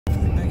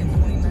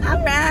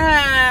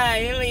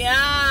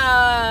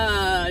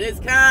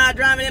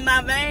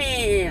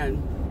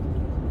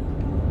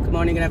Good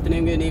morning, good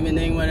afternoon, good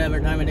evening, whatever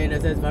time of day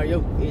this is for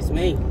you. It's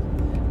me,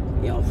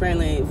 your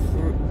friendly,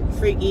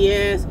 freaky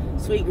ass,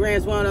 sweet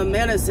grandson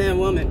medicine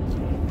woman,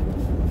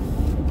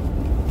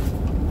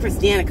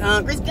 Christiana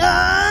Carr,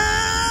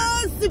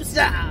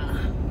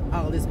 superstar.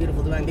 All this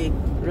beautiful divine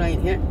being right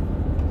here.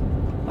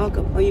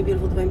 Welcome, all you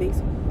beautiful divine beings,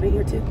 right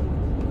here too.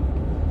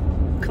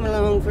 Coming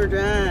along for a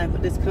drive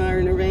with this car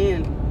in a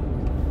van.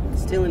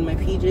 Still in my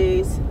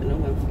PJs, but no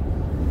one.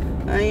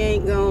 I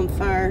ain't going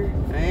far.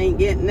 I ain't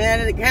getting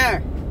out of the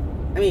car.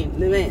 I mean,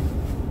 the van.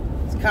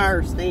 This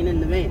car staying in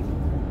the van.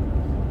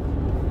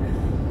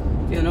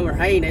 Feeling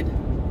overheated.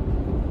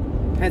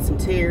 Had some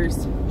tears.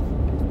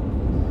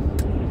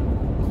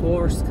 Of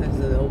course, because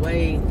of the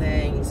way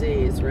things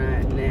is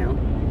right now.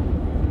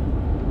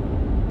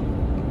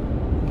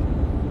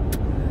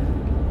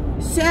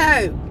 So,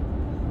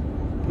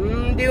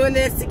 I'm doing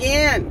this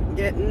again.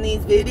 Getting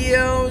these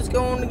videos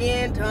going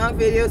again. Talk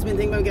videos. Been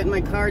thinking about getting my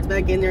cards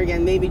back in there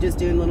again. Maybe just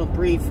doing a little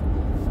brief,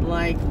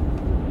 like,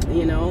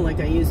 you know, like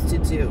I used to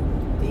do.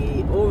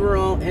 The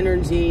overall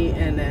energy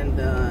and then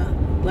the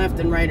left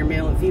and right or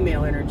male and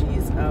female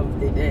energies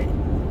of the day.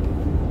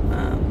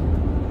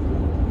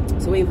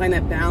 So we can find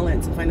that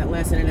balance and find that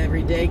lesson in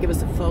every day. Give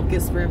us a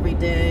focus for every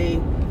day.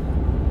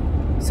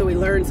 So we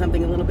learn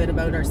something a little bit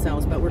about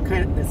ourselves, but we're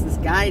kind of, this is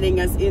guiding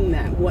us in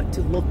that, what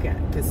to look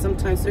at. Because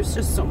sometimes there's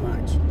just so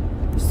much.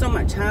 There's so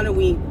much. How do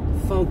we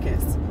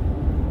focus?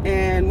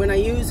 And when I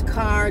use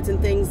cards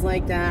and things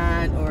like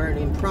that, or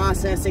in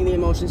processing the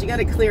emotions, you got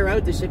to clear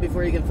out the shit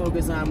before you can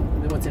focus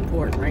on what's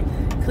important, right?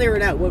 Clear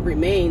it out. What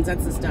remains,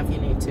 that's the stuff you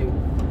need to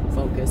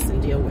focus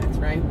and deal with,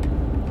 right?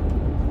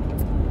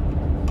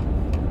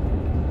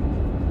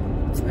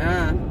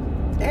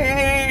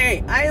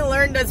 Hey, I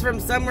learned this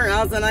from somewhere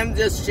else and I'm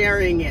just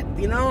sharing it,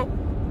 you know?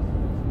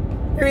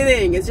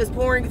 Everything is just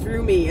pouring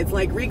through me. It's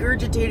like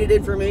regurgitated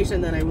information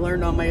that I've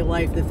learned all my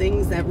life, the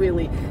things that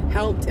really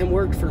helped and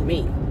worked for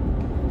me.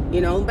 You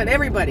know, but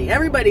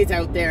everybody's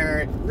out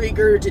there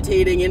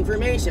regurgitating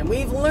information.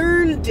 We've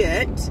learned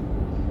it.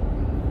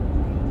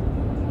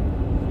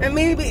 And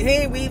maybe,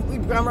 hey,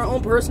 we've got our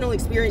own personal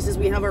experiences.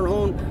 We have our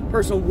own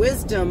personal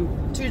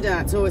wisdom to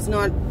that. So it's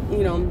not,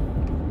 you know,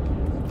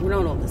 we're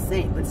not all the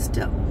same, but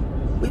still,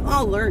 we've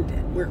all learned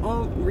it. We're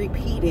all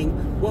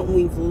repeating what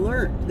we've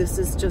learned. This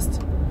is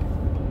just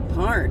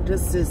part.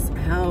 This is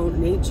how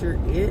nature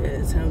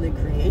is, how the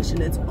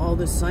creation, it's all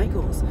the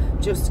cycles.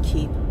 Just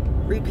keep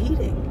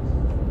repeating.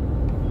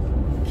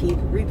 Keep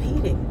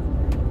repeating.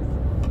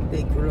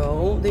 They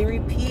grow, they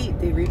repeat,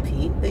 they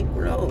repeat, they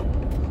grow.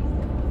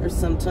 Or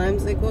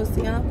sometimes it goes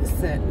the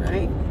opposite,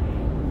 right?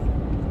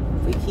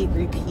 If we keep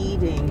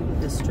repeating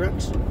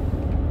destruction.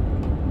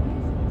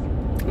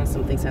 Well,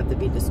 some things have to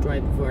be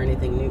destroyed before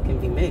anything new can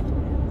be made.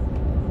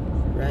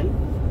 Right?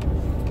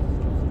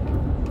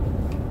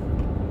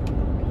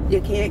 You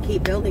can't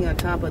keep building on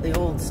top of the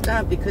old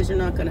stuff because you're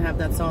not going to have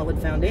that solid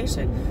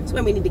foundation. So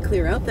we need to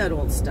clear out that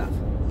old stuff.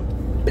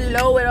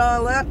 Blow it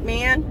all up,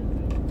 man.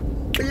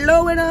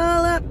 Blow it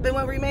all up, and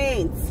what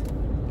remains?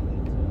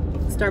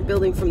 Start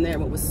building from there.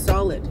 What was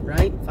solid,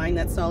 right? Find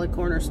that solid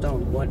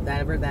cornerstone,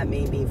 whatever that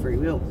may be for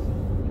you.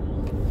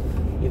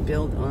 You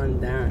build on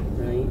that,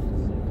 right?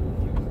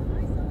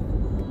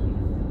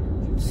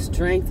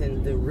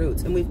 Strengthen the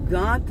roots, and we've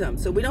got them.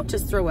 So we don't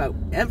just throw out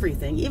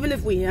everything, even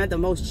if we had the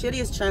most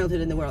shittiest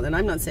childhood in the world. And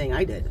I'm not saying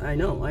I did. I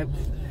know. I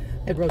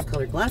had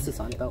rose-colored glasses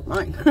on about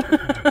mine.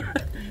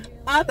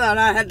 I thought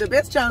I had the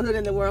best childhood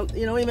in the world,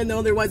 you know, even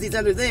though there was these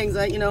other things,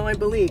 you know, I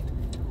believed.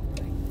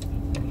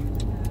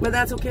 But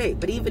that's okay.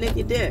 But even if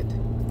you did,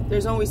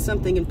 there's always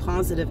something in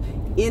positive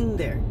in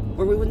there,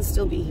 or we wouldn't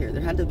still be here.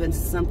 There had to have been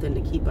something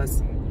to keep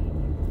us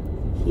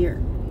here,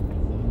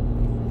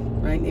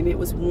 right? Maybe it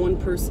was one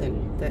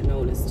person that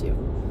noticed you.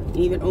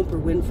 Even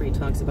Oprah Winfrey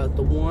talks about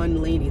the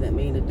one lady that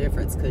made a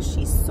difference because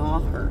she saw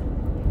her.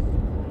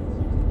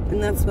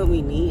 And that's what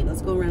we need.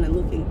 Let's go around and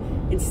looking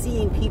and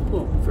seeing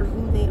people for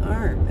who they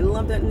are. I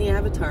love that in the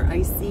avatar.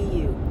 I see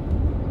you.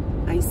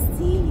 I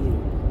see you.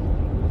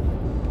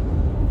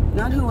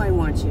 Not who I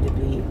want you to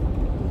be.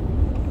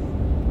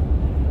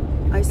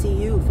 I see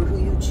you for who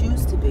you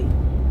choose to be.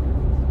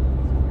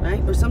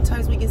 Right? Or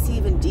sometimes we can see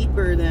even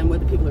deeper than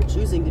what the people are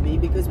choosing to be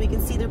because we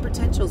can see their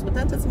potentials. But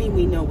that doesn't mean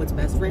we know what's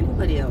best for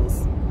anybody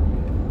else.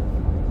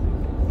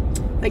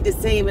 Like to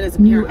say, even as a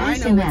parent, I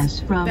know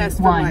what's best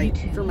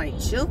for my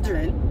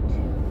children.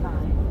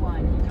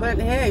 But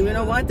hey, you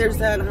know what? There's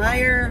that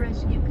higher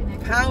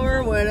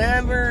power,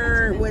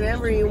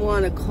 whatever you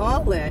want to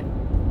call it,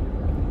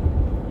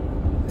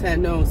 that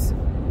knows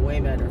way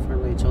better for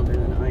my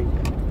children than I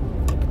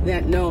do.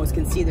 That knows,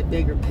 can see the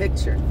bigger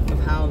picture of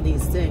how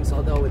these things,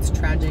 although it's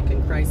tragic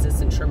and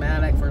crisis and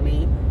traumatic for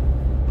me,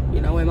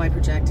 you know, am I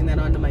projecting that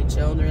onto my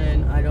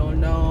children? I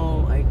don't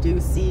know. I do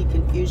see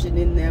confusion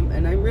in them,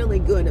 and I'm really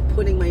good at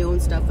putting my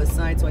own stuff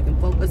aside so I can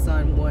focus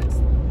on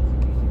what's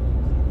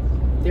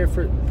there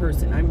for the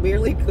person. I'm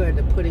really good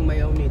at putting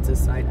my own needs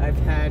aside. I've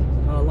had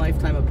a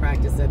lifetime of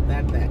practice at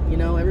that. You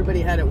know,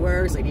 everybody had it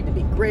worse. I need to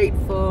be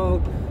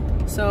grateful.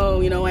 So,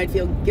 you know, I'd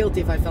feel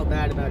guilty if I felt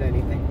bad about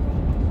anything.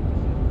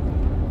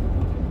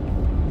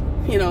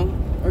 you know,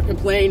 or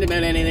complained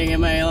about anything in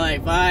my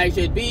life. I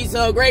should be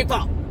so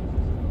grateful.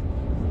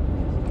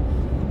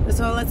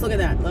 So let's look at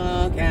that.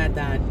 Look at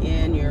that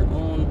in your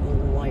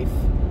own life.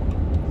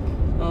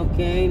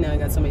 Okay, now I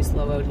got somebody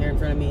slow out here in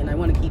front of me, and I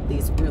want to keep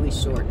these really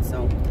short.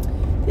 So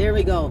there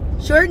we go.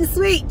 Short and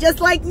sweet,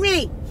 just like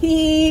me.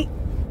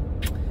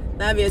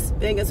 Love you.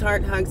 Biggest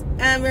heart hugs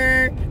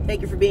ever.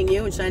 Thank you for being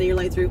you and shining your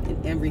light through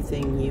in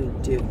everything you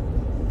do.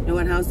 You know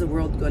what? How's the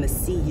world going to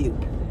see you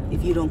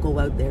if you don't go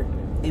out there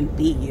and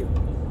be you?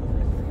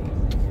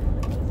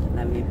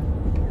 Love you.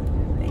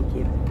 Thank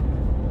you.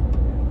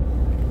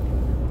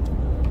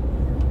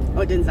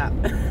 Oh, it didn't stop.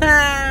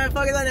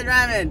 Focus on the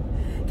driving.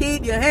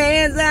 Keep your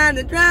hands on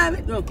the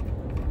driving. No.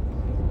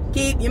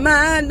 Keep your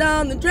mind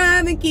on the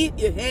driving. Keep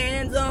your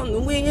hands on the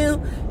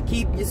wheel.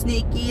 Keep your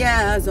sneaky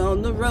eyes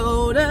on the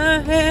road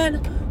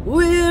ahead.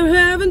 We're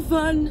having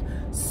fun,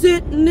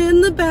 sitting in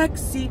the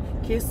backseat,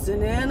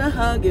 kissing and a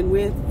hugging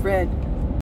with Fred.